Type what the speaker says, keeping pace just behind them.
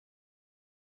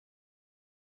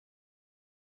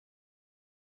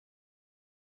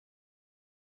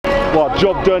Well,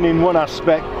 job done in one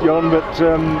aspect, Johan, but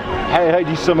how do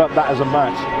you sum up that as a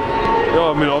match? Yeah,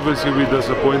 I mean, obviously we're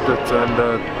disappointed,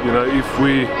 and you know, if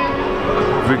we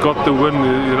got the win,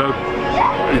 you know,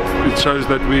 it shows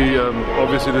that we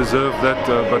obviously deserve that,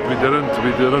 but we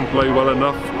didn't play well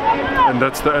enough, and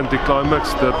that's the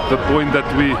anticlimax. The point that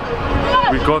we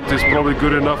got is probably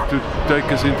good enough to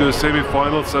take us into a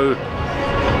semi-final. So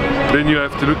then you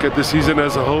have to look at the season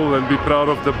as a whole and be proud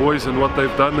of the boys and what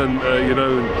they've done, and you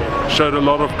know, showed a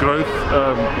lot of growth.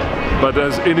 But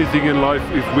as anything in life,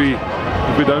 if we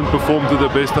don't perform to the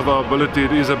best of our ability,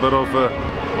 it is a bit of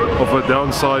a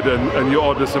downside, and you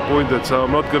are disappointed. So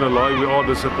I'm not going to lie, we are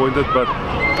disappointed, but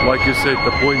like you said,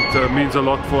 the point means a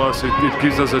lot for us. It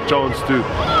gives us a chance to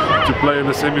play in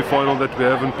a semi-final that we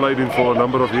haven't played in for a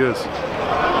number of years.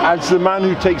 As the man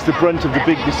who takes the brunt of the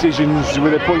big decisions, were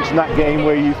there points in that game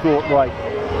where you thought, right,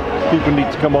 people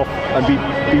need to come off and be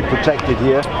protected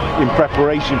here in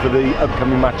preparation for the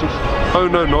upcoming matches? Oh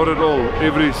no, not at all.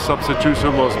 Every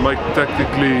substitution was made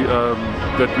tactically,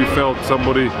 that we felt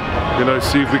somebody, you know,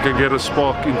 see if we can get a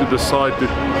spark into the side.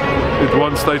 At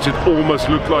one stage it almost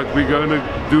looked like we're going to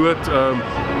do it,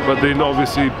 but then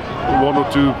obviously one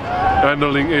or two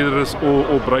handling errors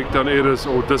or breakdown errors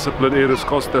or discipline errors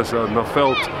cost us, and I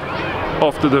felt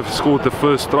after they've scored the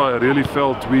first try, I really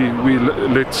felt we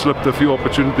let slip a few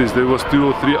opportunities. There was 2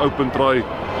 or 3 open try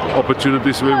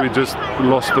opportunities where we just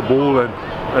lost the ball,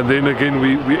 and then again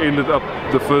we ended up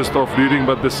the first half leading,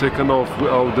 but the second half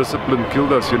our discipline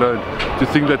killed us, you know. To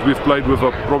think that we've played with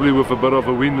probably with a bit of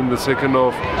a win in the second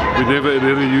half, we never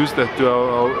really used that to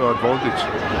our advantage.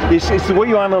 It's the way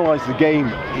you analyse the game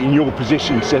in your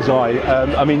position, says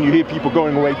I mean, you hear people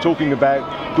going away talking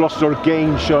about Gloucester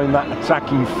again showing that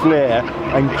attacking flair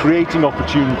and creating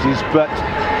opportunities, but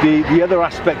the other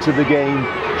aspects of the game,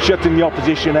 shutting the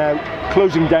opposition out,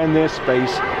 closing down their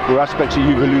space, were aspects that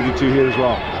you've alluded to here as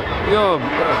well. Yeah,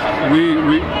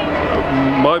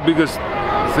 my biggest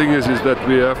thing is that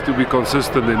we have to be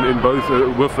consistent in both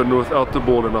with and without the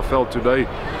ball, and I felt today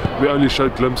we only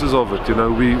showed glimpses of it. You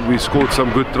know, we scored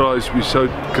some good tries, we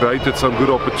created some good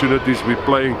opportunities, we're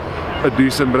playing a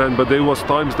decent brand, but there was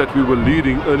times that we were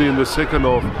leading early in the second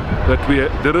half that we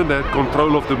didn't have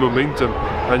control of the momentum,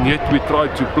 and yet we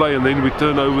tried to play and then we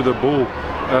turn over the ball.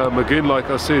 Again, like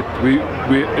I said,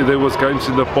 there was games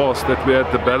in the past that we had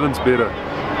the balance better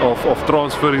of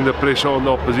transferring the pressure on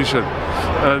the opposition,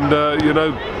 and you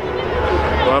know,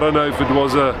 I don't know if it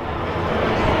was a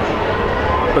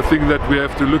thing that we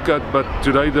have to look at, but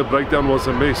today the breakdown was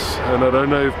a mess, and I don't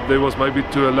know if there was maybe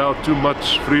to allow too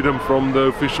much freedom from the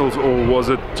officials, or was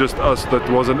it just us that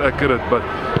wasn't accurate. But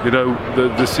you know,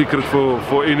 the secret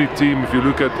for any team, if you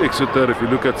look at Exeter, if you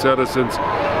look at Saracens,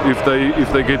 if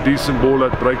they get decent ball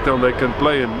at breakdown, they can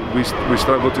play, and we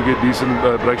struggle to get decent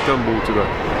breakdown ball today.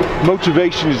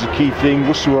 Motivation is a key thing.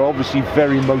 Worcester were obviously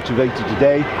very motivated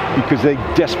today because they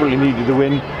desperately needed the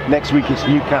win. Next week it's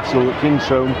Newcastle at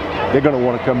Kingsholm. They're going to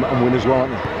want to come and win as well,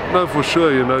 aren't they? No, for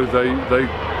sure. You know,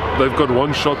 they've got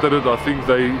one shot at it. I think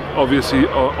they obviously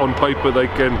on paper they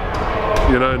can,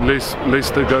 you know, unless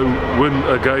Leicester go win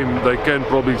a game, they can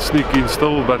probably sneak in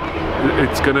still, but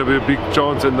it's going to be a big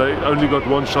chance, and they only got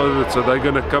one shot at it, so they're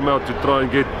going to come out to try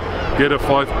and get a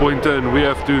 5-pointer, and we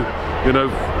have to, you know,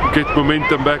 get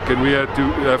momentum back, and we have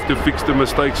to fix the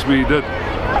mistakes we did,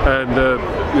 and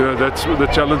you know, that's the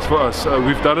challenge for us.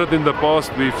 We've done it in the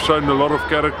past. We've shown a lot of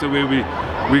character where we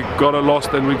got a loss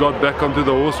and we got back onto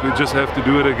the horse. We just have to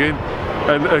do it again.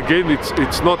 And again,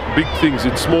 it's not big things,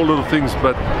 it's small little things,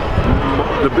 but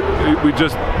we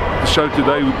just showed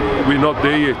today we're not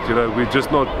there yet. You know, we're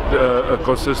just not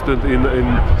consistent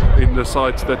in the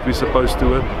sides that we're supposed to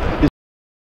win.